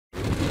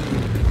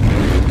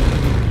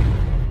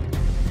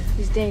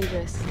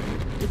dangerous.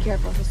 Be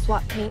careful, he'll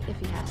swap paint if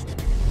he has to.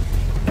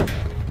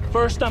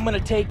 First, I'm gonna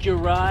take your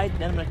ride,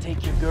 then I'm gonna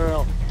take your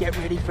girl. Get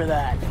ready for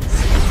that.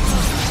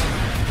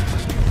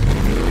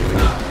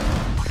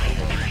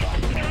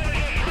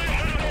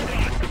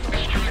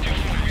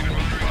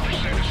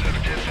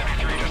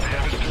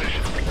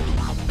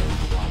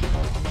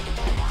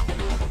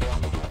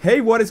 Hey,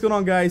 what is going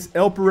on, guys?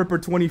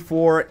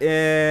 LP-RIPPER24,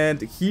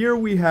 and here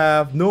we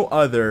have no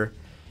other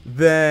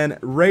than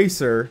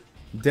Racer,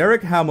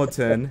 Derek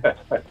Hamilton,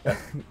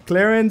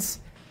 Clarence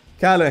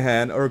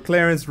Callahan, or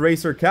Clarence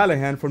Racer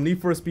Callahan from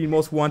Need for Speed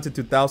Most Wanted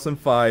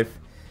 2005.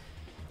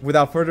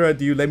 Without further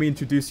ado, let me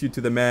introduce you to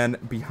the man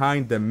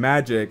behind the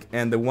magic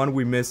and the one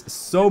we miss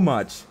so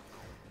much.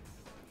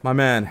 My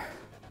man,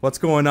 what's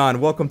going on?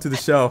 Welcome to the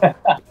show.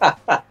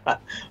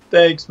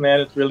 Thanks, man.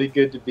 It's really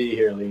good to be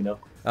here, Lino.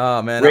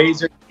 Oh man,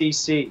 Razor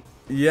DC.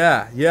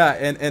 Yeah,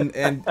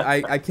 and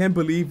I can't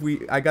believe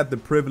I got the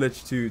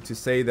privilege to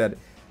say that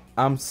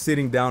I'm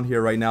sitting down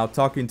here right now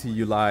talking to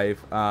you live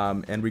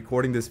and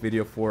recording this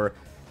video for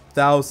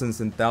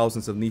thousands and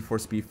thousands of Need for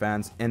Speed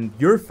fans and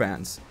your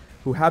fans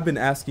who have been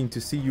asking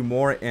to see you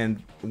more,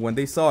 and when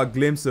they saw a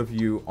glimpse of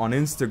you on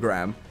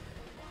Instagram,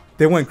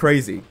 they went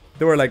crazy.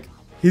 They were like,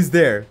 he's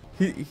there.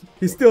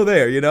 He's still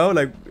there, you know?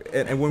 Like,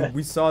 and when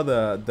we saw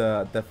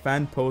the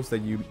fan post that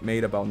you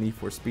made about Need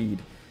for Speed,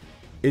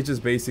 it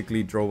just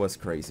basically drove us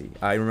crazy.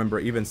 I remember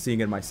even seeing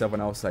it myself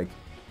and I was like,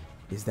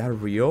 is that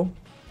real?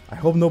 I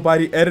hope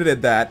nobody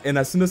edited that. And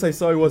as soon as I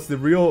saw it was the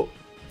real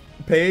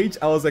page,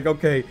 I was like,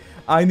 okay,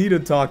 I need to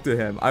talk to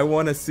him. I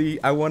want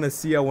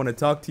to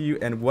talk to you,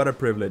 and what a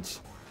privilege.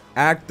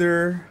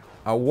 Actor,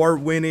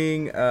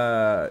 award-winning,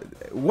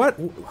 what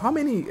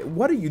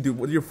do you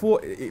do?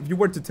 If you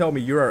were to tell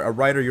me you're a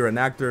writer, you're an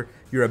actor,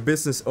 you're a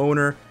business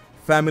owner,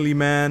 family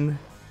man,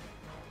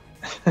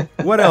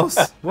 what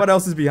else? What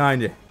else is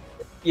behind you?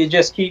 You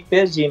just keep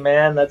busy,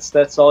 man.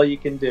 That's all you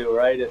can do,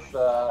 right?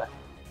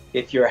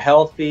 If you're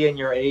healthy and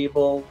you're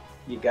able,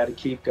 you got to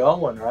keep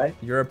going, right?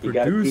 You're a producer.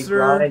 You got to keep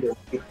grinding,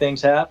 keep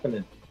things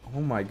happening.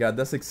 Oh my God,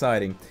 that's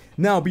exciting.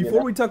 Now,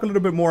 before we talk a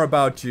little bit more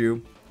about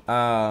you,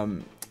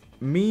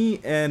 me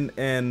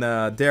and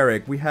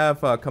Derek, we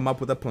have come up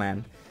with a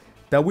plan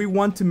that we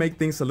want to make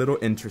things a little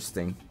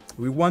interesting.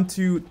 We want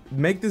to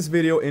make this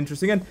video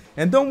interesting,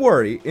 and don't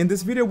worry, in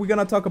this video we're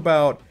gonna talk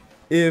about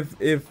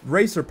if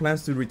Racer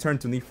plans to return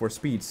to Need for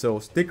Speed. So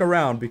stick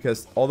around,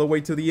 because all the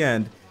way to the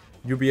end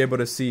you'll be able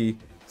to see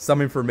some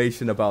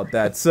information about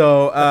that.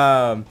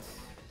 So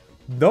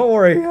don't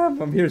worry,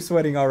 I'm here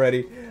sweating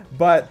already.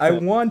 But we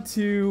want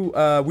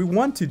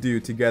to do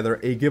together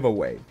a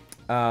giveaway.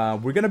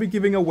 We're gonna be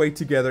giving away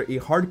together a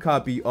hard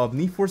copy of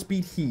Need for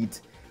Speed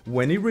Heat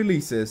when it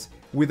releases,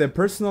 with a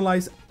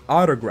personalized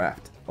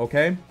autograph,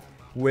 okay,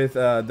 with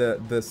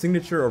the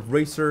signature of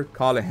Racer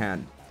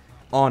Callahan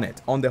on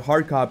it, on the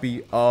hard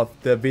copy of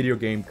the video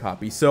game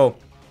copy. So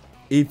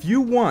if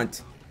you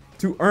want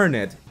to earn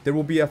it, there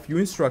will be a few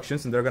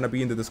instructions, and they're gonna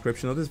be in the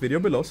description of this video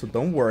below, so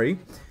don't worry.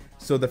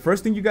 So the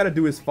first thing you gotta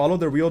do is follow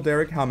the real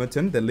Derek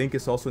Hamilton. The link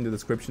is also in the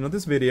description of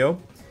this video.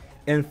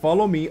 And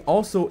follow me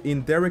also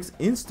in Derek's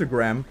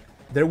Instagram.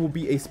 There will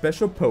be a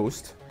special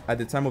post at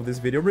the time of this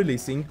video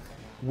releasing,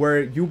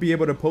 where you'll be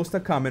able to post a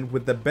comment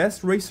with the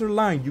best racer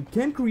line you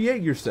can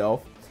create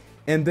yourself,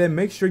 and then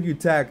make sure you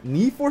tag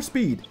Need for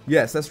Speed.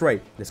 Yes, that's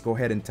right. Let's go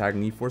ahead and tag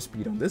Need for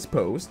Speed on this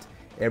post.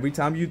 Every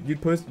time you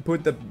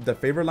put the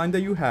favorite line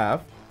that you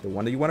have, the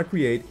one that you want to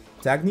create,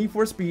 tag Need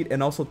for Speed,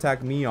 and also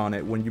tag me on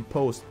it when you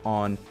post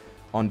on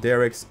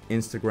Derek's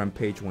Instagram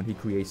page when he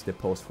creates the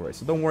post for it.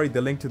 So don't worry, the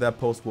link to that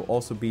post will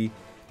also be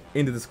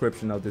in the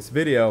description of this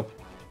video.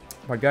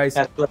 But guys,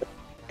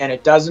 and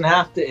it doesn't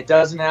have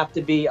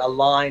to be a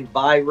line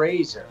by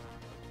Razor.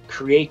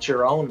 Create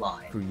your own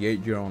line.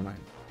 Create your own line.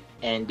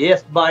 And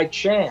if by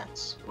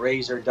chance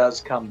Razor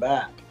does come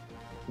back,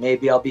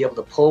 maybe I'll be able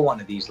to pull one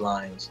of these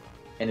lines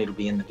and it'll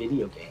be in the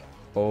video game.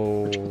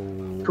 Oh,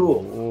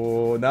 cool.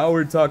 Oh, now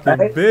we're talking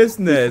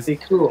business.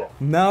 Pretty cool.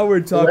 Now we're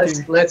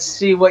talking. Let's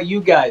see what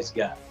you guys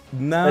got.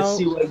 Now, let's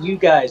see what you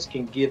guys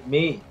can give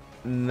me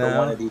now, for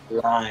one of these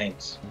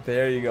lines.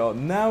 There you go.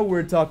 Now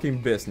we're talking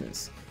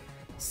business.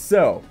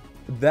 So,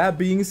 that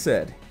being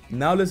said,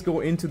 now let's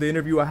go into the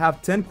interview. I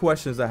have 10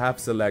 questions I have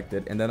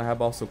selected, and then I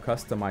have also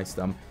customized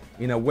them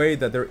in a way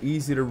that they're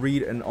easy to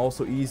read and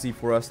also easy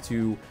for us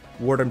to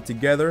word them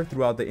together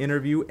throughout the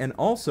interview. And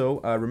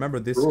also, remember,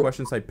 these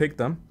questions, I picked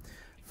them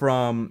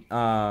from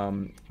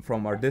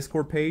our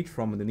Discord page,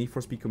 from the Need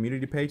for Speed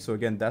community page. So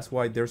again, that's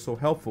why they're so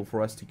helpful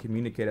for us to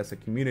communicate as a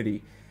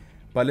community.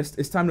 But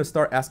it's time to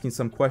start asking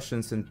some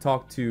questions and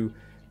talk to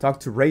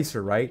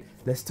Racer, right?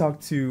 Let's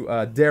talk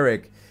to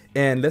Derek,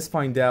 and let's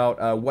find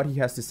out what he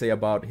has to say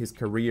about his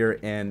career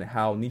and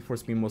how Need for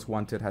Speed Most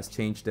Wanted has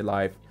changed the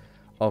life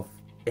of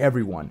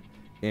everyone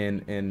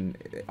in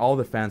all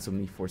the fans of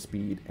Need for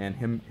Speed, and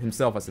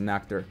himself as an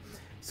actor.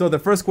 So the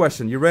first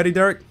question, you ready,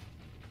 Derek?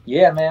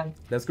 Yeah, man.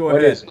 Let's go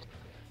ahead.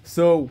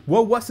 So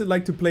what was it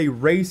like to play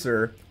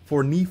Racer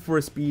for Need for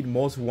Speed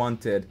Most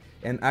Wanted.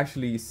 And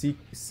actually, C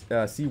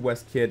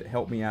West Kid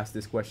helped me ask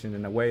this question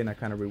in a way, and I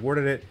kind of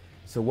reworded it.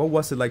 So what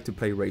was it like to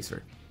play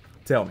Racer?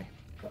 Tell me.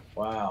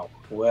 Wow.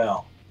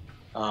 Well,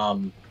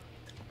 I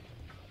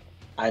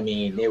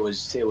mean, it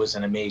was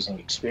an amazing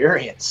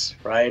experience,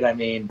 right? I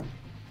mean,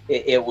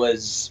 it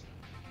was,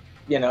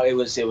 you know, it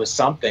was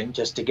something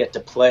just to get to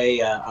play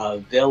a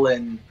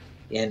villain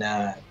in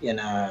a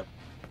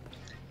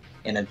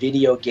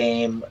video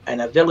game,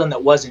 and a villain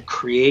that wasn't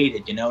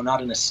created, you know,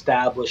 not an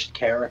established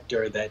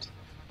character that,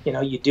 you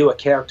know, you do a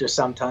character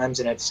sometimes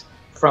and it's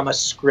from a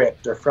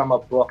script or from a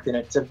book and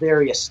it's a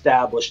very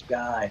established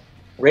guy.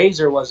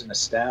 Razor wasn't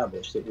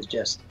established. It was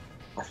just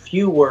a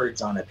few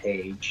words on a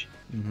page,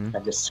 a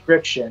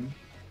description,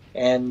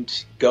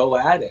 and go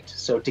at it.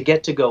 So to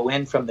get to go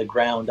in from the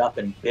ground up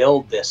and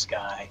build this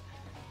guy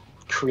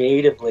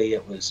creatively,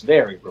 it was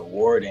very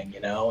rewarding,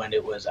 you know, and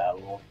it was a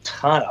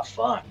ton of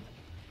fun.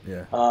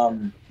 Yeah.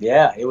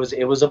 Yeah, it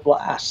was a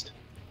blast.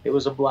 It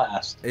was a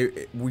blast.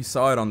 We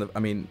saw it on the, I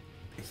mean,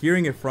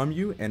 hearing it from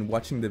you and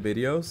watching the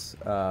videos,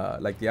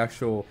 like the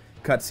actual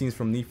cutscenes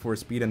from Need for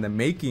Speed and the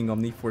making of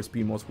Need for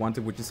Speed Most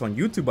Wanted, which is on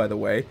YouTube, by the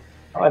way.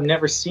 Oh, I've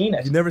never seen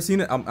it. You've never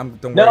seen it?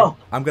 Don't worry. No.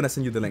 I'm gonna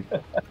send you the link.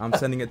 I'm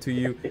sending it to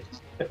you.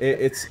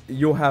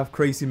 You'll have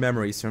crazy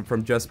memories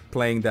from just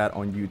playing that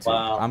on YouTube.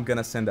 Wow. I'm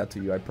gonna send that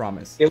to you. I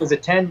promise. That was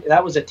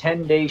a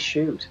 10-day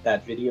shoot,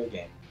 that video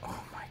game.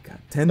 Oh my God,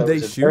 10-day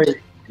shoot.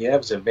 Yeah, it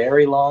was a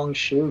very long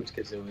shoot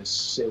because it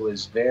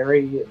was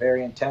very,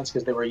 very intense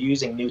because they were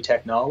using new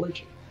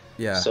technology.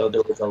 Yeah. So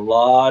there was a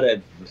lot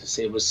of,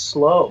 it was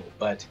slow,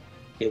 but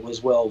it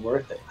was well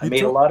worth it. I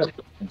made a lot of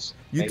friends.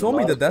 You told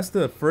me that that's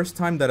the first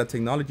time that a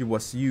technology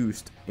was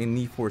used in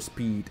Need for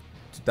Speed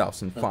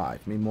 2005. I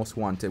mean, Most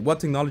Wanted.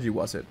 What technology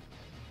was it?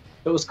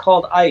 It was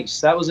called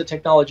ICE. That was a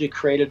technology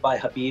created by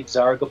Habib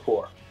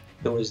Zargapur,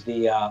 who was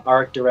the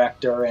art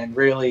director, and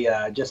really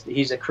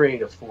he's a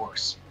creative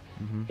force.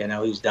 You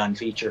know, he's done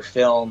feature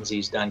films,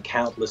 he's done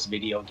countless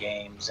video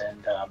games,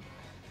 and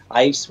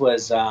ICE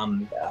was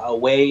a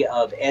way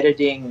of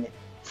editing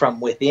from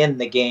within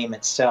the game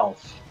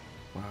itself.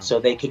 Wow. So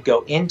they could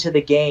go into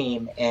the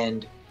game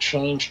and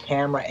change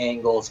camera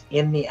angles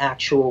in the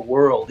actual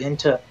world, in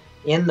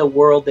the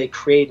world they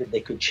created. They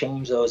could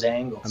change those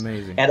angles.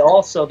 Amazing. And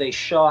also they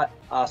shot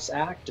us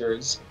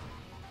actors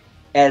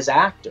as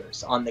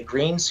actors on the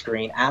green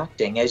screen,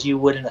 acting as you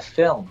would in a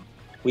film.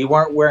 We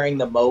weren't wearing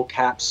the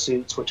mocap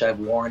suits, which I've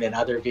worn in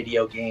other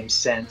video games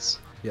since.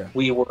 Yeah.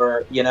 We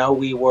were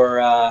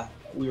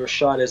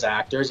shot as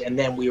actors, and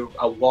then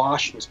a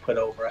wash was put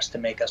over us to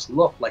make us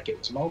look like it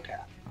was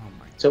mocap.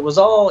 So it was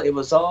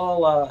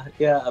all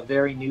a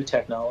very new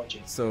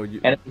technology.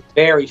 And it was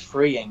very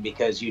freeing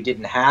because you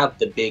didn't have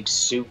the big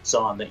suits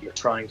on that you're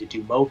trying to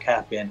do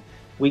mocap in.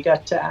 We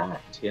got to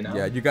act, you know.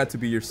 Yeah, you got to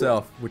be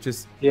yourself, which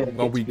is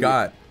what we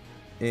got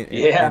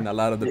in a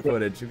lot of the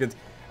footage. Because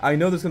I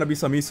know there's gonna be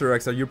some Easter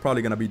eggs that you're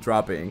probably gonna be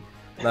dropping,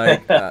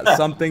 like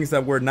some things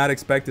that were not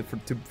expected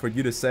for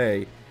you to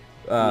say.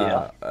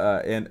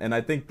 And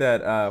I think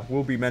that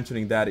we'll be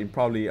mentioning that in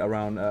probably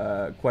around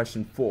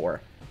question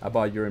 4.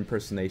 About your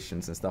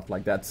impersonations and stuff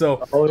like that.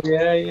 So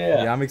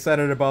yeah, I'm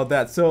excited about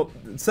that. So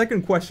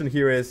second question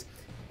here is,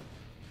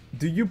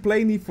 do you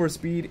play Need for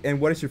Speed,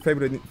 and what is your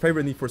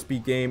favorite Need for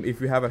Speed game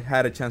if you haven't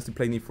had a chance to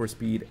play Need for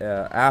Speed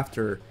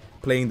after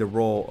playing the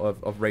role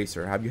of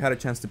Racer? Have you had a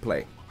chance to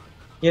play?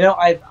 You know,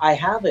 I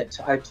haven't.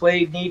 I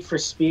played Need for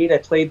Speed. I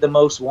played the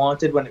Most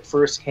Wanted when it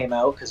first came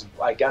out because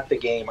I got the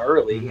game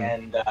early,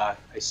 and I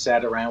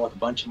sat around with a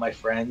bunch of my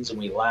friends and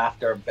we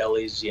laughed our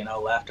bellies, you know,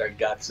 laughed our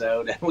guts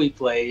out, and we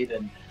played.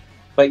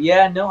 But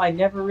yeah, no, I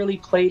never really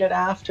played it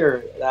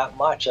after that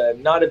much.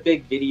 I'm not a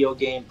big video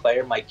game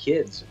player. My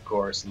kids, of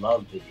course,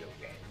 love video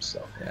games,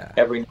 so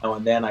every now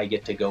and then I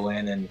get to go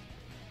in and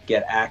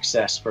get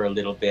access for a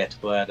little bit,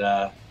 but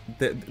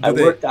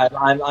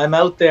I'm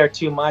out there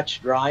too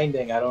much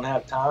grinding. I don't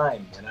have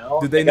time, you know.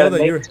 Do they know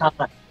that you're?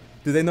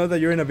 Do they know that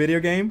you're in a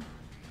video game?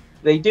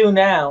 They do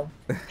now.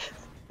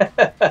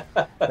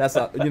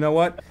 You know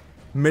what?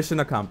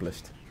 Mission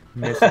accomplished.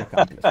 Mission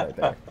accomplished right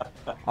there.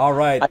 All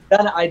right.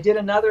 I did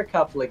another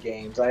couple of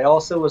games. I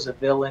also was a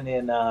villain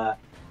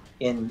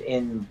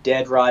in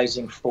Dead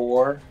Rising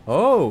 4.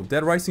 Oh,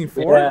 Dead Rising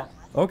 4? Yeah.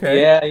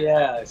 Okay.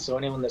 Yeah. So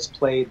anyone that's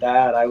played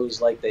that, I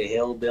was like the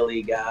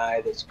hillbilly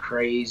guy, this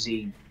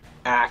crazy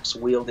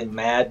axe-wielding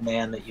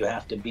madman that you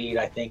have to beat,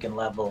 I think in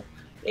level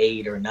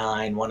 8 or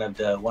 9, one of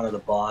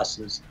the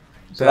bosses.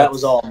 So that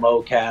was all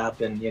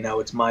mocap, and you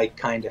know, it's my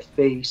kind of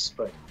face,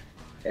 but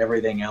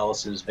everything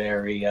else is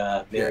very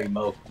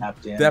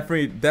mocapped in.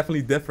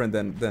 Definitely different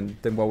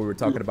than what we were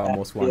talking about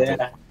Most Wanted.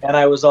 Yeah, and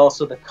I was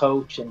also the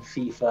coach in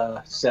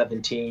FIFA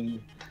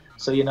 17.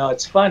 So, you know,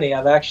 it's funny.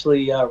 I've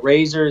actually,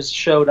 Razors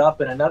showed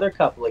up in another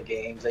couple of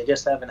games. They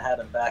just haven't had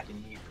them back in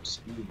Need for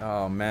Speed.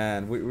 Oh,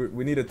 man.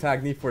 We need to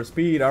tag Need for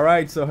Speed. All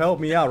right, so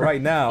help me out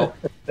right now.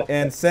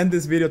 And send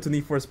this video to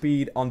Need for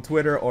Speed on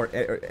Twitter or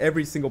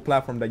every single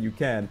platform that you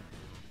can.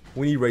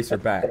 We need Racer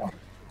back.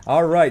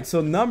 All right,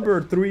 so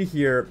number 3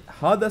 here.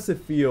 How does it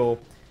feel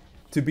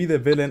to be the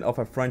villain of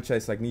a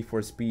franchise like Need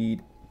for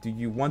Speed, do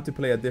you want to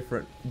play a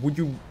different? Would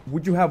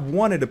you have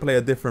wanted to play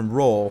a different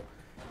role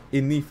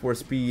in Need for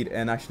Speed?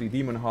 And actually,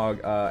 Demon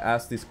Hog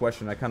asked this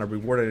question. I kind of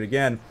reworded it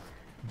again.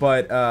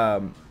 But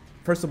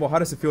first of all, how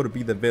does it feel to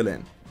be the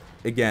villain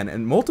again,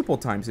 and multiple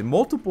times in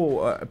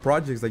multiple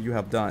projects that you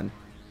have done?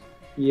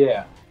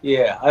 Yeah.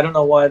 I don't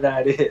know why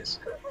that is,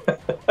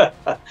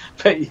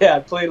 but yeah, I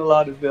played a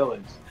lot of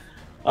villains.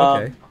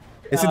 Okay.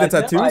 Is it the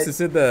tattoos?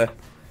 Is it the?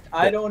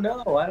 I don't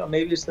know.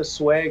 Maybe it's the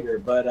swagger,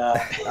 but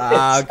okay.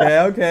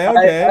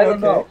 I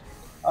don't know.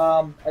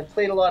 I've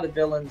played a lot of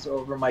villains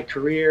over my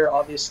career.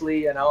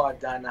 Obviously, I've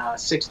done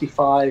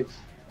 65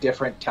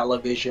 different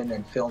television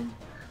and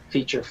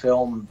feature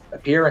film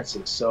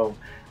appearances. So,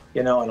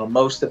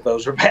 most of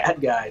those were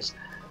bad guys.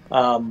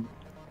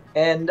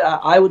 And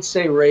I would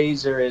say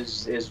Razor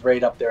is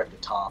right up there at the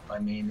top. I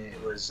mean,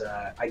 it was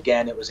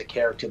it was a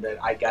character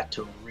that I got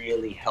to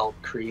really help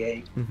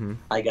create.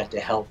 I got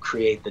to help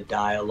create the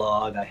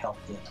dialogue. I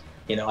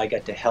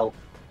got to help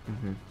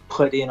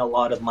put in a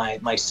lot of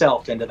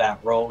myself into that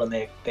role, and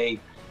they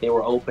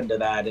were open to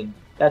that, and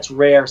that's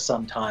rare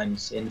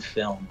sometimes in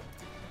film.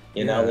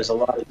 There's a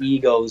lot of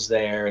egos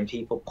there, and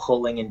people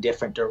pulling in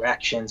different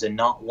directions and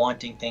not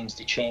wanting things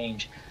to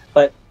change.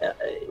 But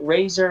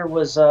Razor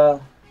was.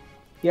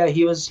 Yeah,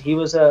 he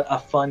was a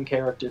fun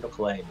character to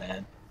play,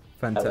 man.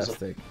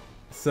 Fantastic.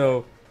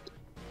 So,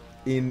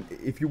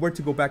 if you were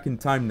to go back in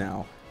time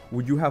now,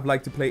 would you have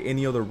liked to play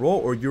any other role,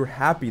 or you're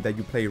happy that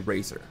you played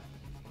Razor?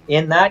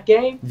 In that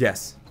game?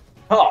 Yes.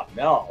 Oh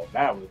no,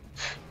 that was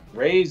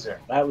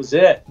Razor. That was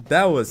it.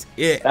 That was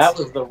it. That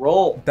was the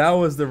role. That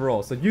was the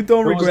role. So you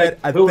don't regret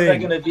a thing. Who was I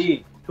gonna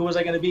be? Who was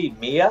I gonna be?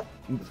 Mia?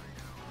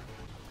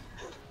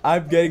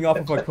 I'm getting off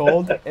of a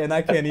cold, and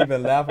I can't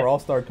even laugh, or I'll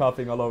start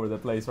coughing all over the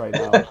place right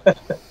now.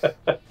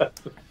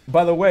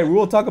 By the way, we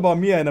will talk about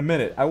Mia in a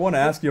minute. I want to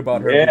ask you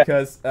about her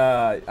because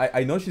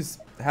I know she's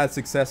had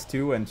success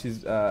too, and she's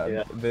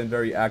been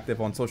very active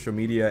on social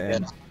media,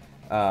 and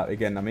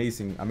again,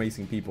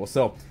 amazing people.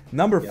 So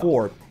number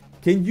 4,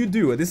 can you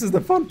do it? This is the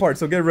fun part,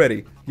 so get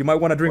ready. You might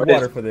want to drink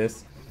water for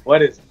this.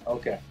 What is it?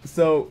 Okay.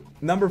 So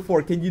number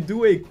 4, can you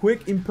do a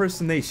quick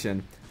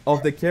impersonation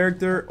of the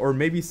character, or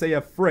maybe say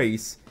a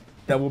phrase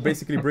that will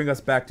basically bring us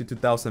back to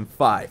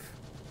 2005?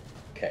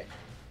 Okay.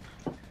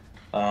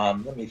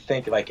 Let me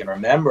think if I can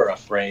remember a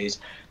phrase.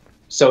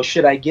 So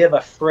should I give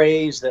a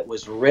phrase that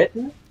was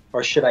written,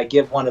 or should I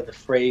give one of the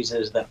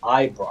phrases that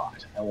I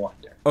brought? I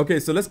wonder. Okay,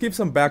 so let's give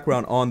some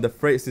background on the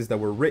phrases that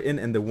were written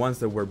and the ones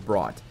that were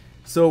brought.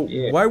 So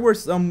why were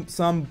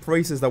some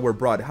phrases that were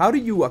brought? How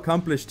did you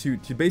accomplish to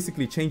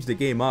basically change the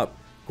game up,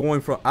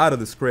 going from out of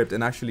the script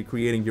and actually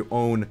creating your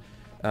own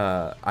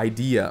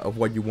idea of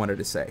what you wanted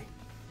to say?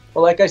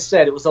 Well, like I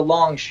said, it was a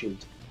long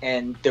shoot,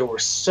 and there were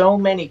so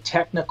many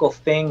technical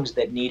things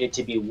that needed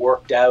to be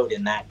worked out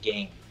in that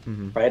game,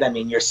 right? I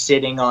mean, you're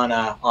sitting on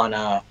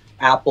a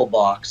apple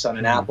box, on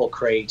an apple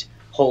crate,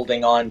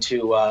 holding on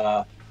to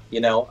a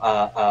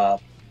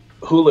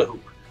hula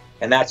hoop,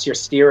 and that's your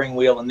steering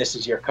wheel, and this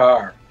is your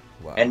car.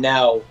 Wow. And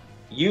now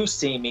you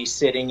see me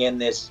sitting in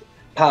this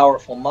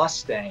powerful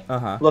Mustang,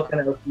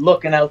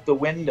 looking out the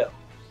window,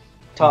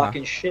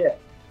 talking shit,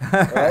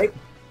 right?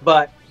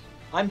 But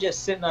I'm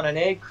just sitting on an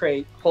egg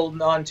crate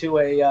holding on to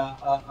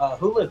a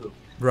hula hoop.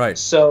 Right.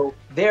 So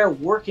they're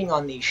working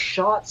on these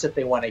shots that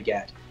they want to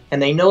get.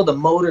 And they know the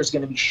motor's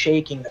going to be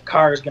shaking, the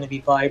car is going to be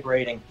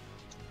vibrating.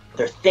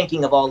 They're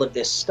thinking of all of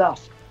this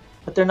stuff,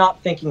 but they're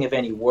not thinking of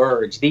any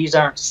words. These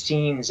aren't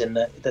scenes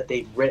that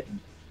they've written.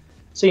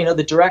 So,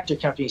 the director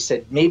came to me and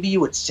said, maybe you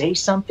would say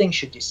something.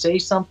 Should you say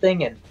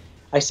something? And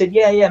I said,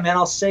 yeah, man,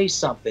 I'll say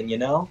something,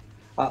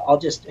 I'll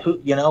just,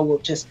 we'll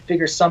just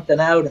figure something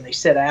out. And they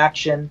said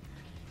action.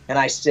 And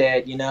I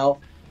said,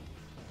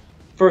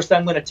 first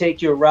I'm going to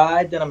take your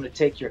ride, then I'm going to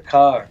take your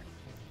car.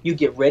 You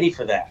get ready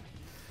for that.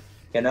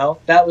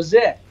 That was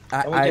it.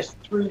 And we just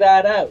threw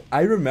that out.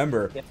 I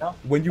remember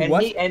when you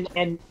watched...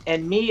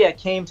 And Mia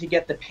came to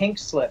get the pink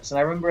slips. And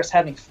I remember us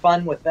having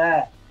fun with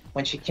that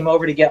when she came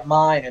over to get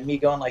mine, and me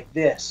going like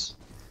this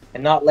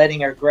and not letting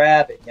her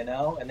grab it,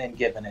 and then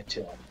giving it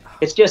to him.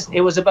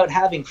 It was about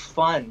having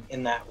fun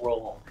in that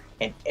role.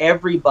 And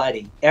every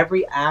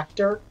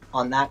actor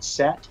on that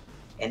set,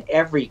 and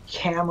every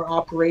camera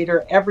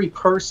operator, every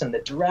person, the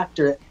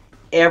director,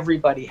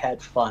 everybody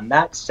had fun.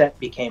 That set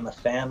became a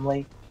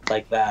family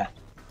like that.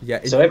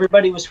 Yeah. So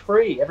everybody was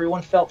free.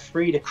 Everyone felt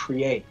free to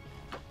create.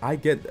 I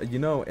get,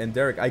 and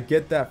Derek, I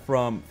get that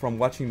from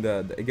watching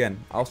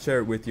again, I'll share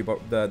it with you,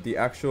 but the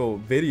actual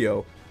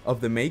video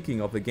of the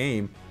making of the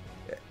game.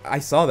 I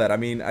saw that. I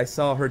mean, I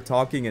saw her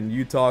talking and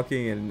you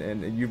talking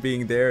and you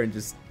being there and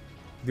just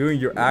doing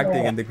your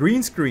acting, and the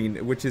green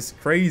screen, which is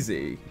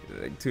crazy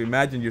to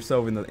imagine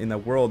yourself in a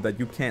world that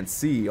you can't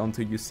see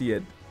until you see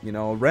it,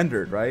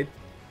 rendered, right?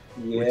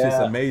 Yeah. Which is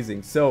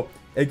amazing. So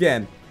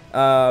again,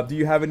 do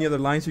you have any other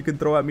lines you can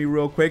throw at me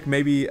real quick?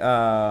 Maybe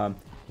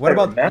what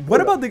about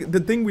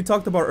the thing we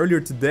talked about earlier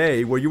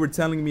today, where you were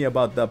telling me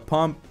about the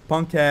punk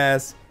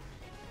ass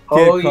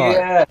kid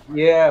car?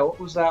 Yeah. What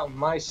was that one?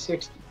 My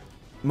 60.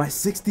 My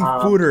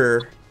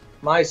 60-footer.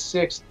 My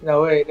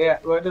no wait, yeah,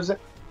 what is it?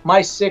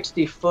 My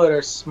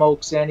 60-footer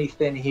smokes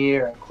anything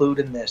here,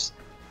 including this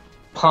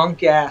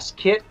punk ass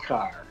kit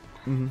car.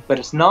 But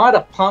it's not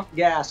a pump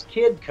gas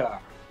kid car,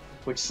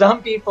 which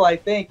some people I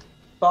think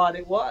thought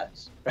it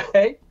was,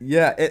 right?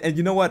 Yeah, and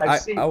you know what?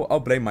 I'll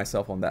blame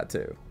myself on that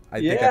too.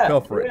 I think I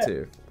fell for it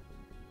too.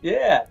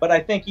 Yeah, but I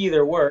think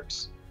either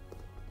works.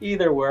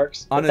 Either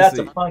works.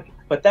 Honestly,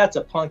 but that's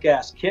a punk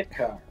ass kit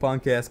car.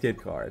 Punk ass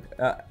kit car.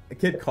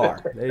 Kit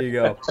car. There you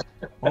go.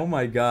 Oh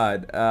my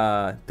God.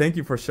 Thank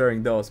you for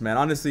sharing those, man.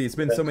 Honestly, it's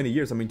been so many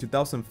years. I mean,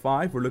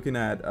 2005. We're looking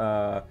at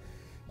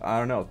I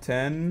don't know,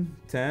 10,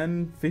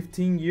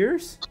 15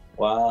 years.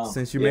 Wow.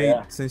 Since you made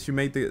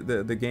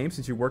the game,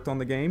 since you worked on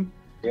the game.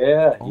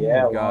 Yeah. Oh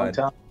yeah. My God. Long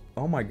time.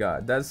 Oh my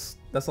God. That's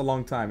a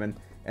long time.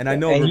 And I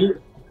know.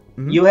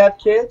 And you have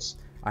kids?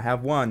 I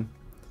have one.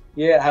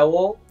 Yeah. How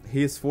old?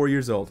 He is 4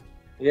 years old.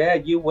 Yeah,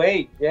 you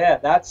wait. Yeah,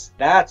 that's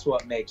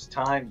what makes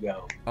time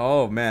go.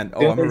 Oh man. As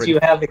soon as you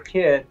have a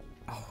kid.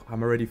 Oh,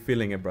 I'm already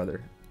feeling it,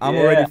 brother. I'm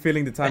already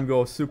feeling the time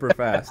go super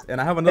fast,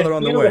 and I have another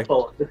on the way.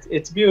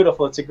 It's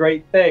beautiful. It's a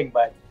great thing,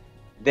 but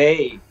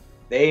they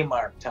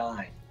mark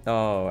time.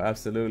 Oh,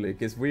 absolutely.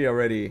 Because we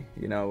already,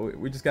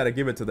 we just got to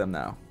give it to them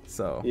now.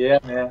 So yeah,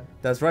 man.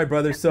 That's right,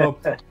 brother. So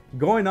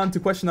going on to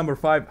question number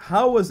 5,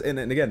 how was and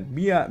again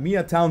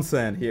Mia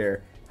Townsend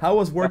here? How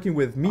was working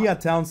with Mia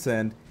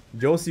Townsend,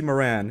 Josie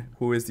Moran,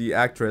 who is the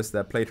actress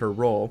that played her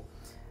role?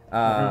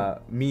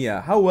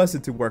 Mia, how was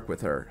it to work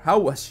with her? How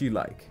was she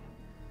like?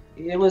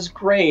 It was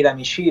great. I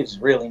mean, she is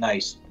really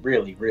nice,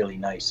 really, really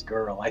nice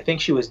girl. I think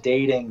she was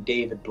dating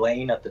David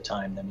Blaine at the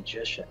time, the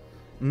magician.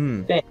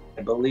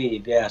 I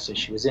believe, yeah. So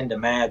she was into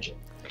magic.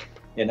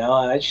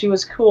 She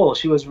was cool.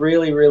 She was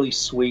really, really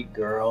sweet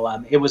girl.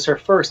 It was her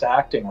first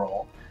acting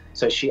role.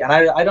 So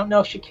I don't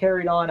know if she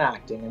carried on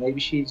acting, and maybe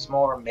she's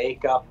more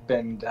makeup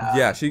and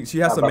yeah, she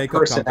has a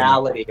makeup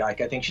personality. Company. Like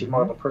I think she's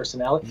more of a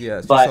personality.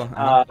 Yeah,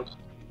 but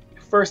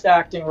first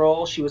acting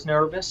role, she was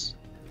nervous.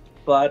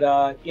 But,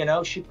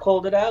 she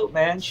pulled it out,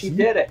 man. She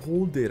did it.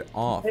 Pulled it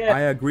off. Yeah. I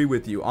agree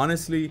with you.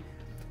 Honestly,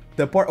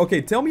 the part...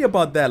 Okay, tell me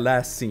about that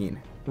last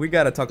scene. We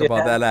got to talk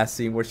about that last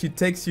scene where she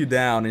takes you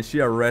down and she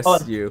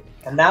arrests you.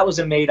 And that was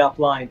a made-up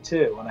line,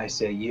 too, when I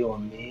say you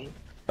and me.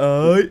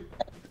 Oh,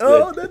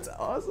 that's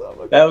awesome.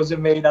 Okay. That was a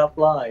made-up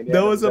line. Yeah,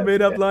 that was a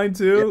made-up line,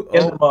 too?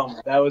 In the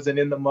moment. That was an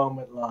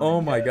in-the-moment line. Oh,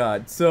 my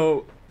God.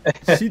 So,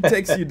 she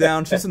takes you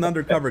down. She's an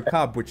undercover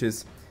cop, which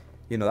is...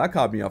 that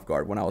caught me off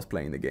guard when I was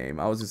playing the game.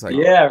 I was just like,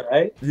 yeah,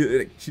 right?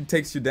 She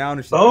takes you down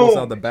and she pulls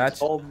out the batch.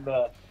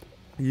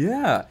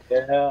 Yeah.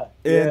 Yeah.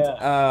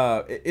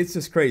 And it's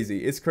just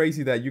crazy. It's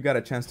crazy that you got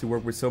a chance to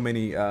work with so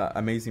many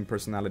amazing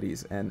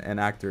personalities and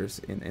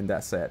actors in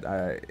that set.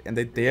 And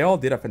they all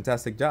did a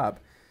fantastic job.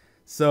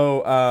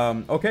 So,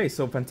 okay,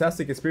 so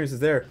fantastic experiences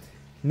there.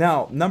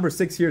 Now, number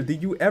 6 here.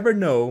 Did you ever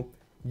know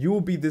you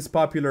will be this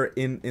popular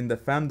in the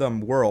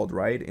fandom world,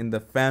 right? In the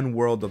fan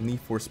world of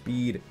Need for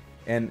Speed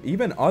and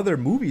even other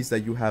movies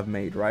that you have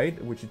made,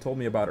 right? Which you told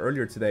me about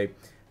earlier today,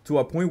 to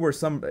a point where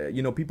some,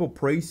 people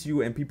praise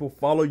you and people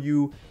follow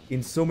you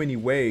in so many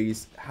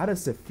ways. How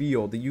does it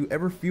feel? Did you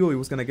ever feel it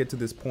was going to get to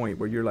this point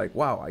where you're like,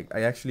 wow,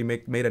 I actually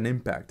made an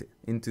impact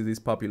into this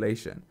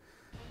population?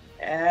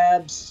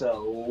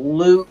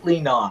 Absolutely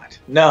not.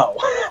 No,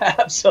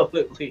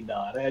 absolutely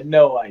not. I had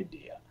no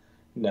idea.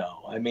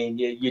 No, I mean,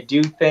 you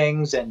do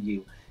things and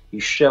you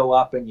show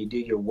up and you do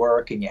your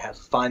work and you have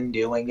fun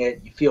doing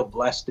it. You feel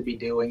blessed to be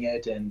doing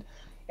it. And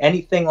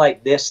anything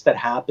like this that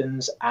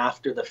happens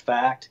after the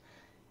fact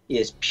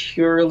is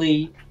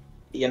purely,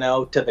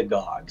 to the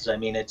gods. I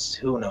mean, it's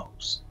who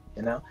knows,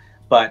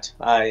 But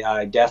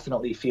I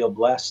definitely feel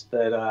blessed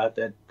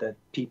that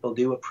people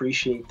do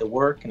appreciate the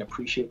work and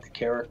appreciate the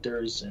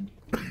characters and,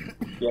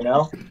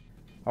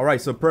 All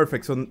right, so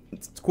perfect. So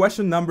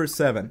question number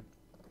 7.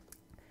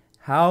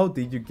 How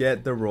did you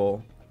get the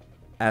role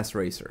as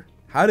Racer?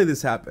 How did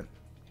this happen?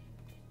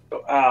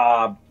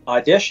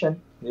 Audition.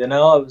 It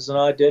was an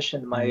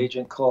audition. My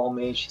agent called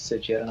me. She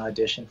said she had an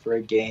audition for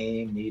a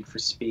game, Need for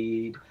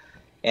Speed.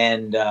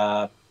 And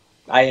I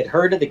had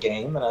heard of the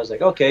game, and I was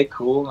like, okay,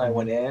 cool. And I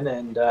went in,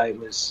 and it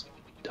was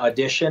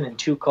audition and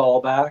 2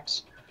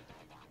 callbacks.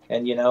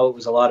 And, it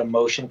was a lot of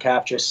motion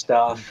capture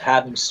stuff,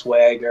 having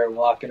swagger,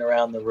 walking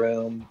around the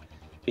room,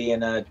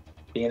 being a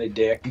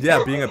dick.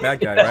 Yeah, being a bad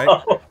guy,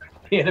 right?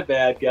 Being a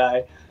bad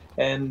guy.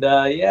 And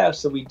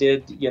so we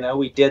did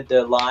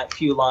the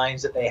few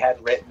lines that they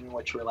had written,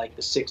 which were like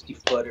the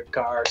 60-footer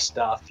car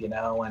stuff, and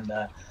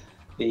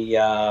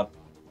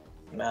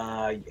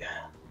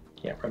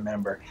can't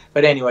remember.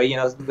 But anyway,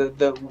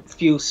 the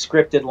few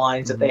scripted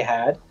lines that they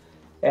had,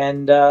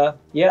 and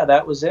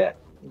that was it.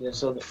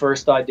 So the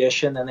first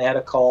audition, then they had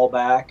a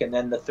callback, and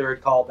then the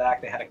third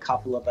callback, they had a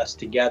couple of us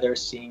together,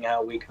 seeing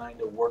how we kind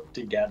of worked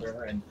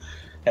together and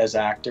as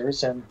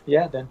actors, and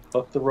then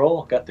booked the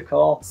role, got the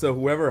call. So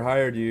whoever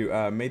hired you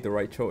made the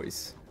right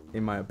choice,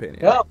 in my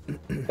opinion. Oh,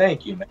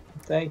 thank you, man.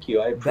 Thank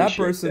you. I appreciate that.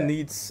 Person that.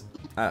 Needs,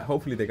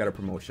 hopefully they got a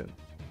promotion.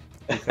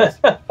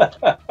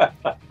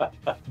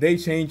 They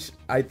changed.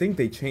 I think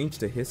they changed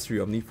the history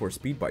of Need for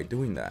Speed by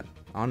doing that.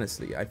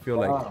 Honestly, I feel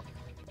like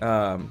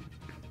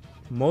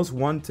Most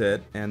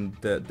Wanted and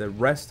the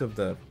rest of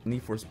the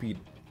Need for Speed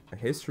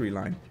history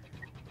line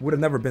would have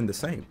never been the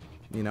same,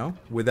 you know,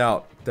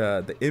 without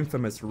the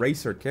infamous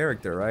racer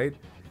character, right?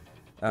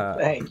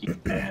 Thank you,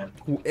 man.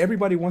 Who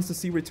everybody wants to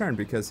see return,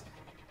 because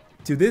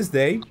to this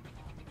day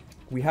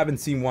we haven't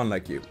seen one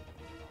like you.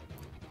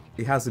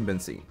 It hasn't been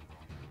seen,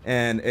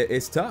 and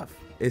it's tough.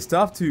 It's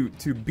tough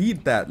to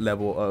beat that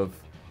level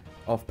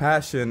of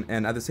passion,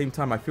 and at the same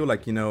time I feel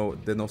like, you know,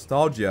 the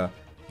nostalgia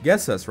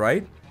gets us,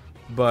 right?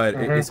 But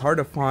it's hard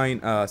to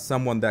find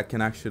someone that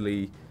can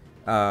actually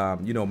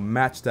you know,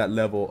 match that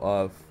level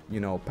of, you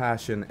know,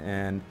 passion,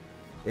 and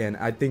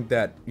I think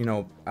that, you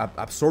know,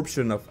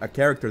 absorption of a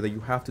character that you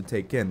have to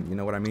take in, you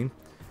know what I mean?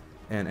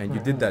 And you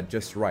did that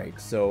just right.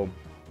 So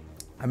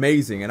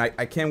amazing, and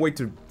I can't wait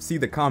to see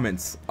the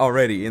comments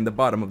already in the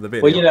bottom of the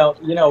video. Well,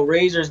 you know,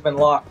 Razor's been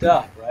locked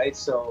up, right?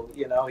 So,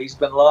 you know, he's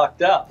been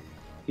locked up.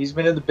 He's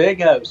been in the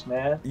big house,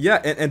 man. Yeah,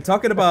 and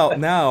talking about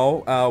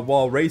now,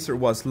 while Razor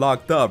was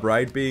locked up,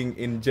 right, being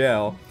in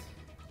jail.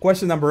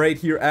 Question number 8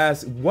 here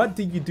asks, what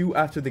did you do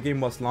after the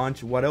game was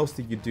launched? What else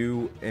did you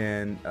do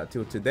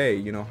till today?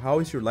 You know, how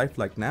is your life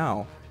like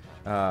now,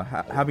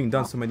 having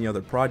done so many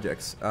other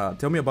projects?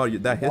 Tell me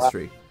about that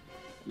history.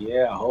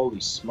 Yeah, holy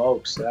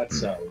smokes,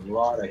 that's a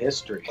lot of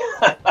history.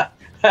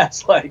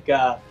 That's like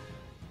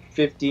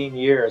 15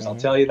 years, I'll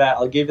tell you that.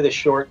 I'll give you the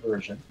short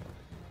version.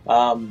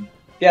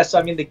 Yeah, so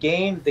I mean, the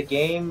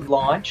game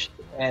launched,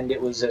 and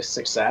it was a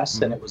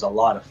success, and it was a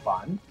lot of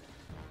fun.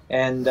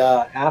 And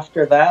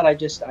after that, I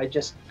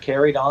just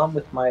carried on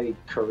with my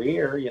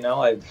career. You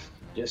know, I've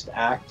just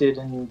acted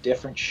in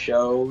different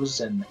shows,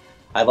 and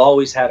I've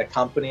always had a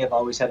company. I've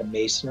always had a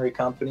masonry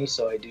company,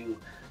 so I do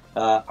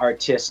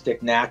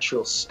artistic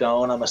natural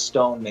stone. I'm a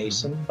stone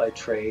mason by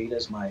trade,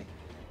 as my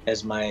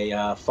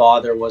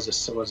father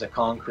was a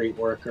concrete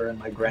worker, and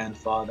my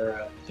grandfather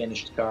a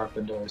finished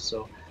carpenter.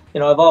 So,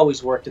 you know, I've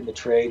always worked in the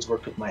trades,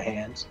 worked with my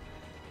hands,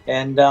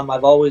 and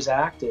I've always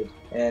acted,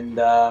 and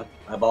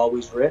I've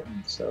always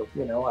written. So,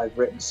 you know, I've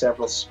written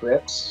several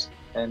scripts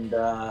and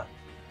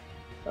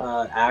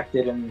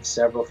acted in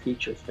several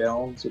feature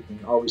films. You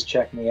can always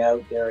check me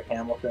out, Derek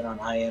Hamilton, on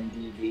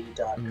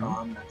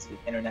imdb.com. That's the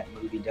Internet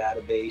Movie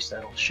Database.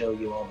 That'll show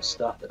you all the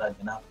stuff that I've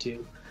been up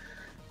to.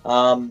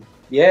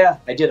 Yeah,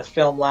 I did a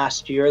film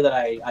last year that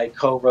I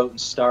co-wrote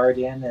and starred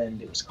in,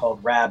 and it was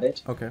called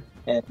Rabbit. Okay.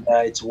 And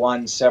it's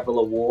won several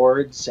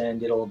awards,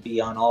 and it'll be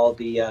on all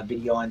the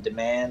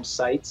video-on-demand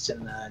sites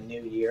in the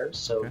new year.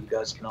 So you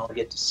guys can all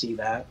get to see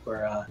that,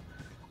 where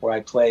I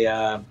play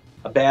a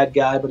bad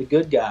guy but a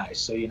good guy.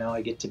 So, you know,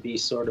 I get to be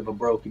sort of a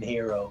broken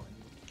hero.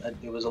 And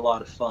it was a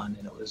lot of fun,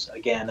 and it was,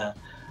 again,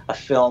 a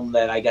film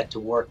that I got to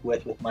work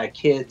with my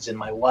kids and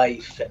my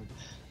wife, and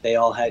they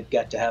all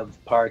got to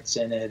have parts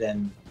in it,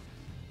 and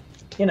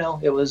you know,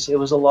 it was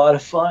a lot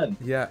of fun.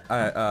 Yeah,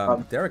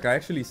 Derek,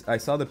 I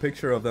saw the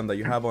picture of them that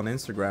you have on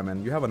Instagram,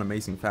 and you have an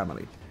amazing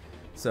family.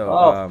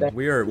 So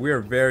we are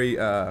very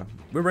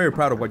we're very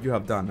proud of what you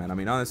have done, man. I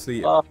mean,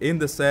 honestly, in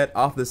the set,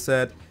 off the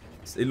set,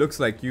 it looks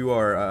like you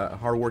are a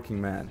hardworking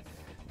man,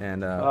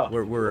 and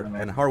we're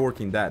a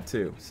hardworking dad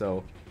too.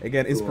 So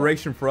again,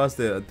 inspiration for us,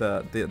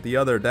 the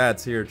other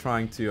dads here,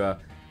 trying to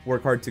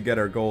work hard to get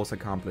our goals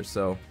accomplished.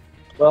 So.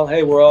 Well,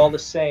 hey, we're all the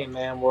same,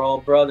 man. We're all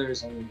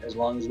brothers, and as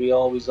long as we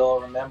always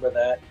all remember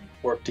that,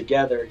 work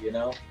together, you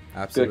know,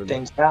 absolutely, good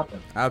things happen.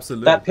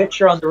 Absolutely. That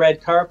picture on the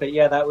red carpet,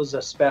 yeah, that was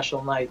a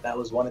special night. That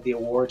was one of the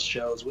awards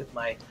shows with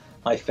my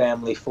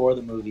family for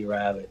the movie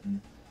Rabbit,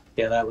 and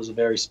yeah, that was a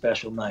very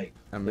special night.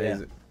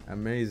 Amazing,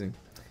 amazing.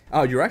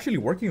 Oh, you're actually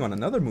working on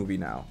another movie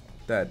now.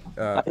 That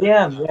I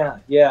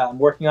am, yeah. I'm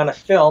working on a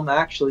film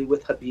actually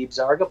with Habib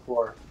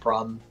Zargapur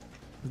from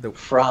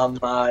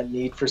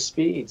Need for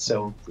Speed.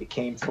 So it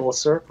came full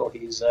circle.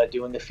 He's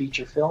doing a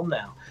feature film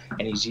now,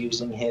 and he's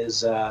using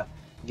his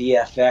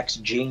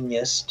VFX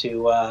genius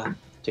to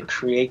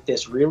create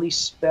this really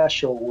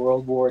special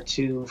World War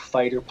II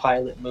fighter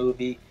pilot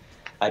movie.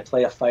 I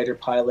play a fighter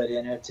pilot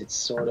in it. It's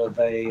sort of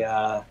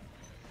a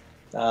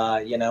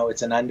you know,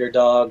 it's an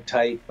underdog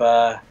type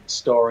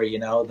story, you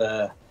know,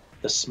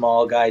 the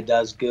small guy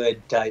does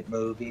good type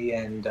movie,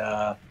 and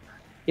yeah,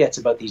 it's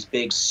about these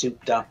big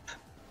souped up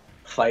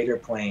fighter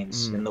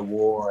planes in the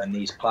war, and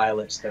these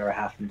pilots that are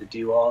having to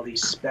do all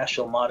these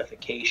special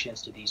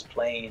modifications to these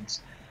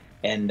planes,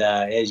 and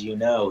as you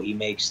know, he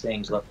makes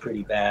things look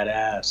pretty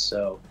badass.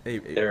 So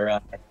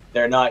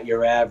they're not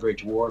your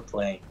average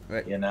warplane,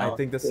 right. You know. I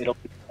think it'll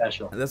be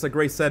special. That's a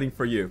great setting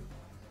for you.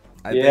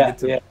 I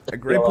think it's a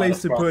great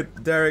place to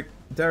put Derek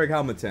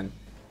Hamilton.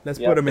 Let's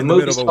put him in the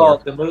middle of a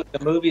war. The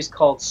movie's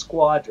called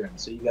Squadron,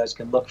 so you guys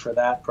can look for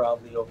that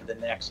probably over the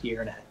next year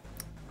and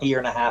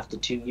a half to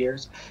 2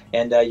 years,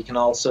 and you can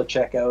also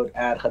check out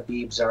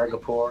 @Habib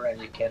Zargapur,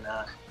 and you can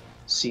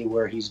see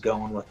where he's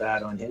going with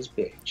that on his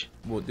page.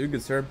 Well, do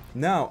good, sir.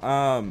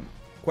 Now,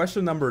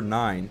 question number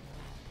 9: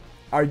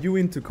 are you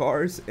into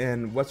cars,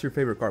 and what's your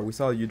favorite car? We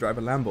saw you drive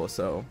a Lambo,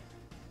 so.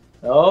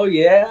 Oh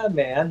yeah,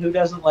 man, who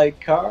doesn't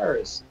like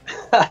cars?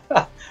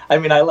 I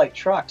mean, I like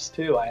trucks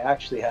too. I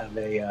actually have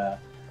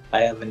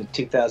I have a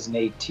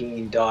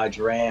 2018 Dodge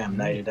Ram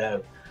nighted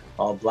out,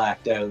 all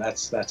blacked out.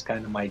 That's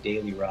kind of my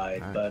daily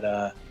ride. Right.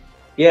 But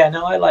yeah,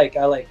 no, I like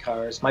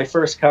cars. My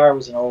first car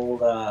was an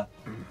old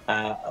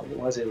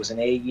it was an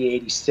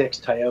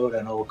AE86 Toyota,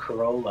 an old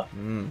Corolla,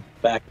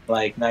 back in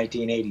like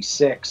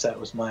 1986. That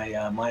was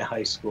my my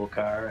high school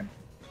car. And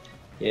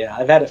yeah,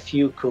 I've had a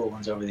few cool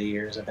ones over the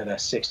years. I've had a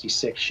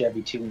 66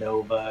 Chevy 2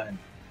 Nova, and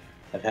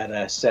I've had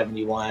a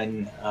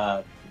 71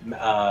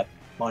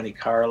 Monte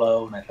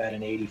Carlo, and I've had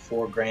an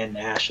 84 Grand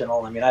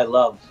National. I mean, I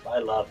love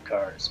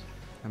cars.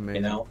 Amazing.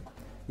 You know?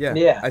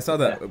 Yeah, I saw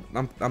that.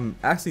 Yeah. I'm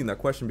asking that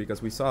question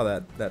because we saw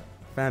that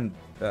fan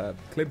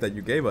clip that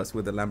you gave us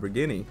with the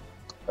Lamborghini.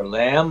 A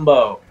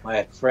Lambo,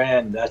 my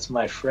friend. That's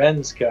my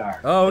friend's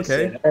car. Oh,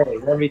 okay. I said, hey,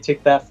 let me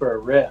take that for a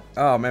rip.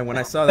 Oh man, when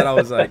I saw that, I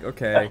was like,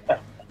 okay.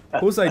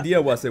 Whose idea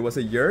was it? Was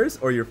it yours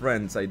or your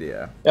friend's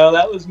idea? No,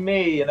 that was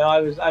me. You know, I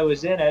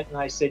was in it, and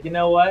I said, you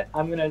know what?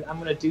 I'm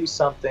gonna do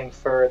something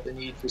for the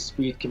Need for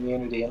Speed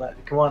community. And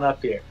come on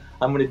up here.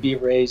 I'm gonna be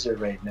Razor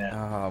right now.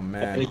 Oh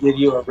man. I'm gonna give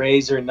you a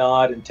Razor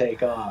nod and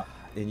take off.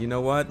 And you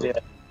know what? Yeah.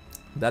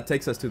 That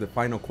takes us to the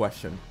final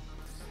question.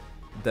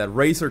 That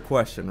Razor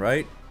question,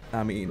 right?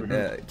 I mean,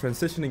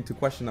 transitioning to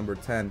question number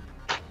 10.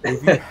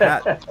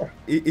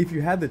 If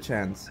you had the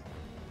chance,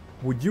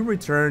 would you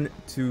return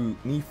to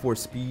Need for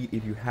Speed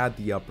if you had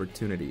the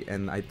opportunity?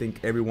 And I think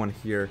everyone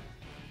here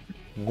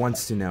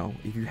wants to know,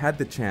 if you had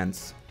the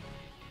chance,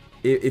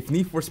 if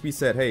Need for Speed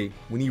said, hey,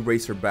 we need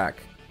Racer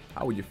back,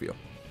 how would you feel?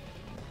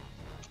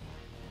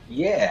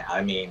 Yeah,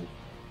 I mean,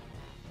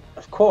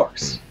 of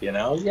course, you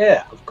know,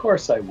 yeah, of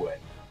course I would,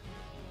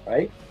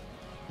 right?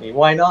 I mean,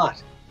 why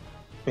not?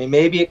 I mean,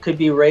 maybe it could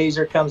be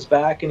Razor comes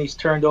back and he's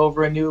turned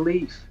over a new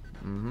leaf.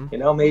 You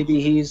know, maybe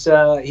he's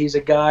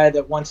a guy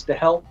that wants to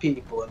help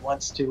people and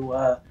wants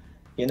to,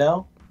 you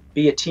know,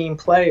 be a team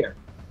player.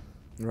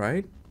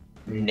 Right?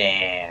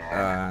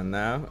 Nah.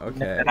 No?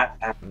 Okay.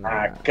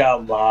 Nah.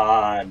 Come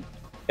on.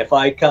 If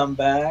I come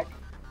back,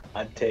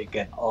 I'm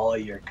taking all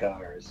your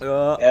cars.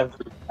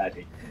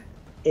 Everybody.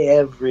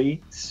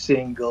 Every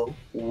single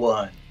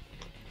one.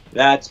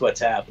 That's what's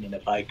happening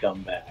if I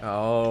come back.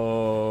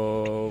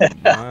 Oh,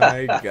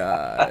 my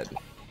God.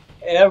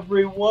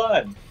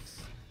 Everyone.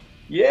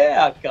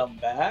 Yeah, I'll come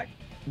back.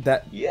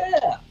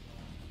 Yeah.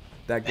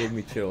 That gave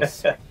me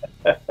chills.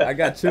 I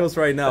got chills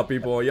right now,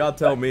 people. Y'all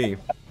tell me.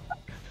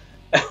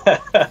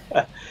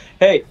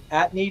 Hey,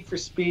 at Need for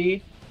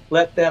Speed,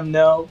 let them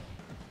know.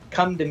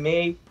 Come to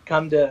me.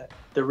 Come to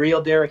The Real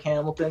Derek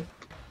Hamilton.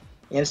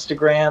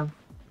 Instagram.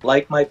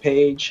 Like my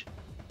page.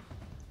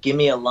 Give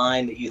me a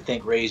line that you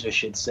think Razor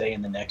should say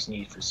in the next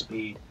Need for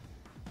Speed.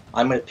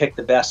 I'm going to pick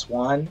the best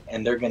one,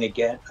 and they're going to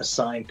get a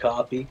signed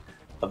copy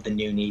of the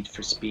new Need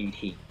for Speed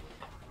Heat.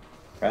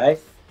 Right?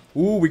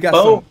 Ooh, we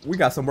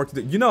got some work to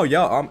do. You know,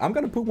 y'all, I'm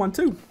gonna put one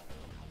too.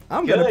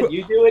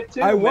 You do it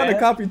too. I want a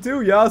copy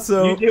too, y'all.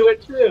 So you do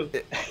it too.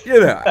 You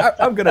know,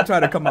 I'm gonna try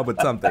to come up with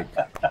something.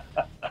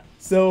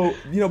 So,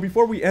 you know,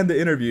 before we end the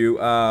interview,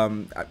 I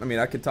mean,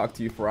 I could talk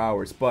to you for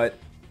hours, but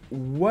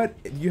do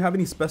you have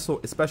any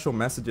special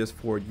messages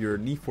for your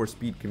Need for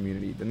Speed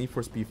community, the Need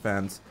for Speed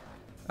fans,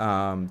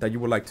 that you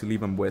would like to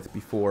leave them with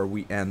before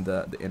we end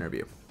the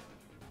interview?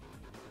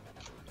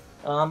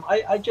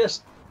 I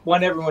just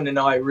want everyone to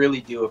know I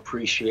really do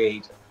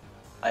appreciate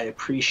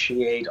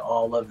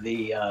all of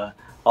the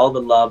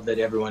love that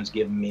everyone's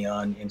given me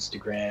on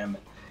Instagram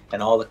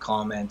and all the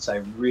comments. I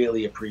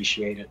really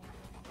appreciate it,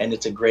 and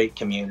it's a great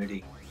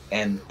community.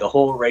 And the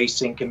whole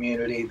racing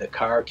community, the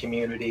car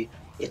community,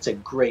 it's a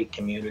great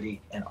community,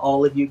 and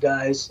all of you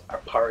guys are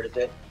part of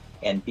it.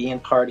 And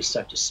being part of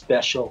such a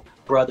special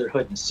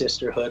brotherhood and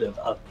sisterhood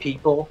of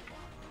people,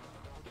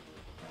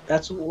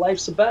 that's what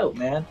life's about,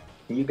 man.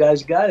 And you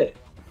guys got it.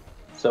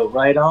 So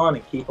right on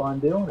and keep on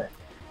doing it.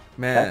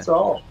 Man, that's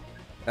all.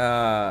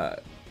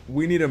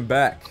 We need him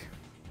back.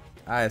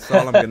 That's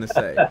all I'm gonna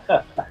say.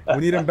 We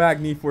need him back,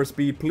 Need for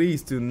Speed.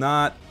 Please do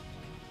not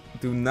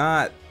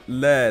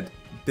let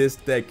this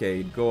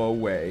decade go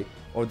away,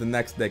 or the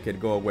next decade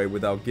go away,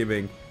 without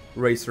giving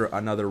Racer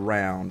another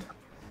round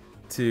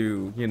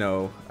to, you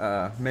know,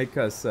 make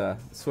us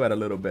sweat a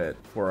little bit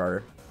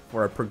for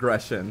our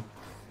progression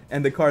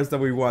and the cars that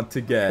we want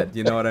to get.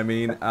 You know what I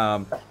mean?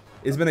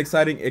 It's been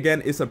exciting.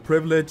 Again, it's a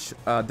privilege,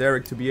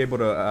 Derek, to be able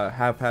to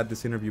have had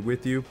this interview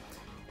with you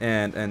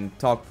and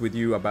talk with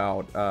you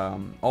about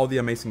all the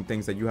amazing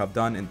things that you have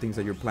done and things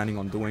that you're planning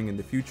on doing in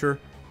the future.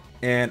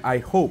 And I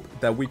hope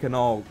that we can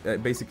all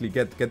basically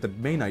get the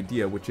main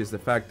idea, which is the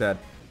fact that,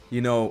 you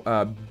know,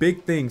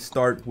 big things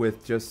start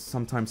with just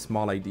sometimes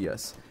small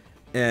ideas.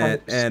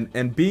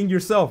 And being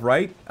yourself,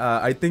 right?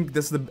 I think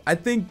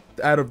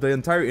out of the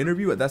entire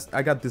interview,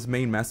 I got this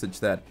main message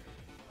that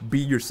be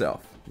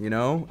yourself. You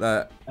know,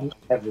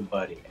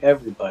 everybody,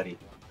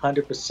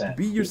 100%.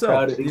 Be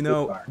yourself. You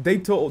know, they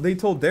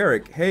told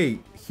Derek, hey,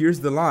 here's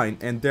the line,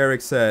 and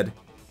Derek said,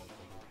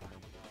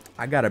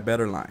 I got a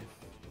better line.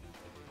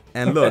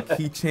 And look,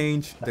 he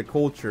changed the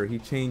culture. He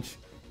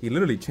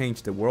literally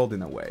changed the world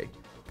in a way,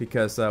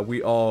 because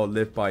we all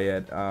live by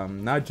it.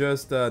 Not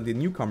just the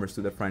newcomers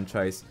to the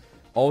franchise,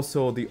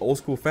 also the old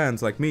school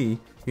fans like me,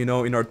 you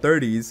know, in our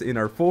 30s, in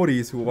our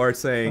 40s, who are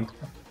saying,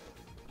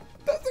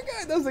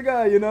 that's the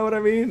guy, you know what I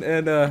mean?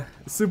 And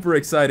super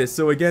excited.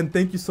 So again,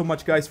 thank you so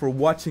much, guys, for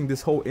watching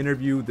this whole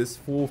interview, this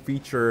full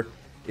feature.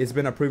 It's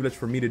been a privilege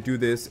for me to do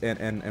this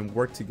and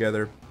work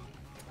together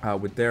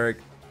with Derek.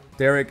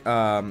 Derek,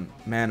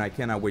 man, I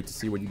cannot wait to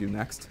see what you do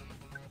next.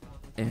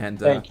 And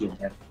thank you,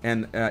 man.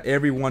 And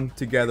everyone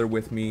together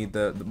with me,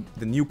 the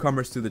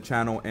newcomers to the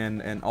channel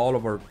and all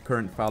of our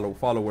current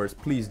followers,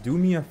 please do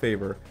me a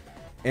favor.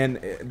 And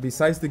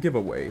besides the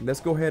giveaway, let's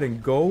go ahead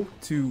and go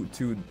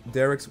to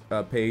Derek's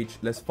page.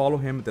 Let's follow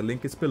him. The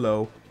link is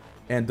below.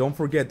 And don't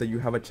forget that you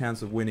have a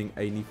chance of winning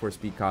a Need for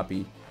Speed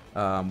copy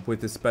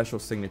with this special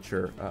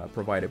signature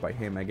provided by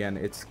him. Again,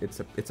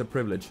 it's a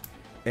privilege.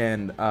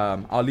 And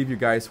I'll leave you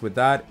guys with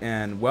that.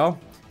 And well,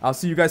 I'll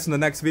see you guys in the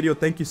next video.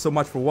 Thank you so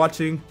much for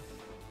watching.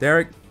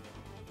 Derek,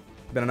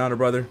 been an honor,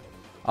 brother.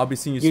 I'll be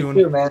seeing you soon.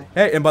 You too, man.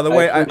 Hey, and by the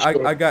way,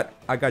 I got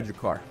your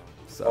car.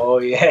 So, oh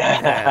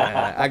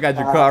yeah. I got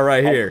your car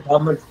right here. I'm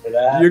coming for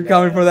that. You're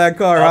coming for that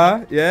car,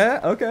 huh? Yeah.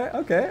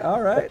 Okay.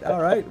 All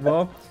right.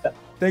 Well,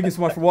 thank you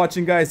so much for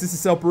watching, guys. This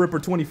is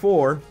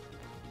LP-RIPPER24,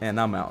 and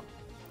I'm out.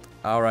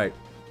 All right.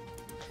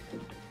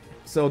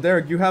 So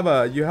Derek, you have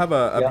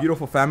a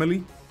beautiful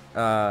family.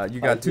 You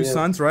got two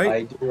sons, right?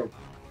 I do.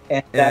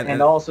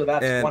 And also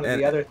that's one of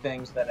the other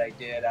things that I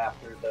did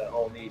after the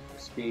whole Need for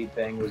Speed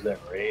thing was that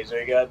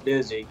Razor got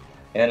busy.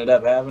 Ended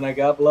up having a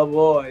couple of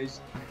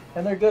boys,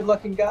 and they're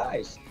good-looking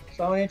guys.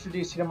 So I want to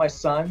introduce you to my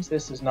sons.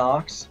 This is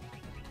Knox,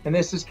 and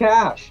this is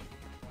Cash.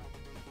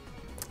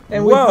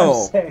 And we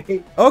want to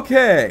say,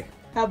 okay,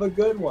 have a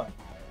good one.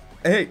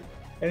 Hey,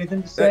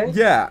 anything to say?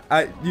 Yeah,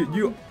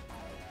 you.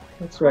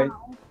 That's right.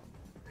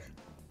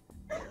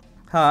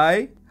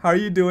 Hi, how are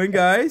you doing,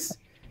 guys?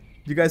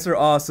 You guys are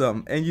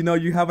awesome, and you know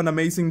you have an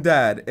amazing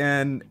dad,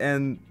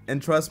 and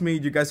trust me,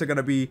 you guys are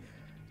gonna be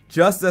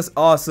just as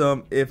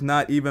awesome, if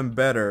not even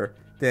better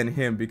than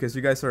him, because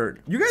you guys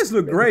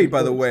look great,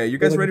 by the way. You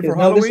guys ready for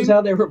Halloween? This is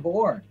how they were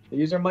born.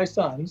 These are my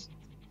sons.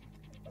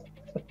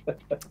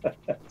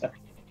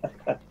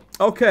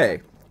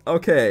 Okay,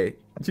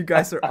 you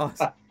guys are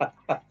awesome.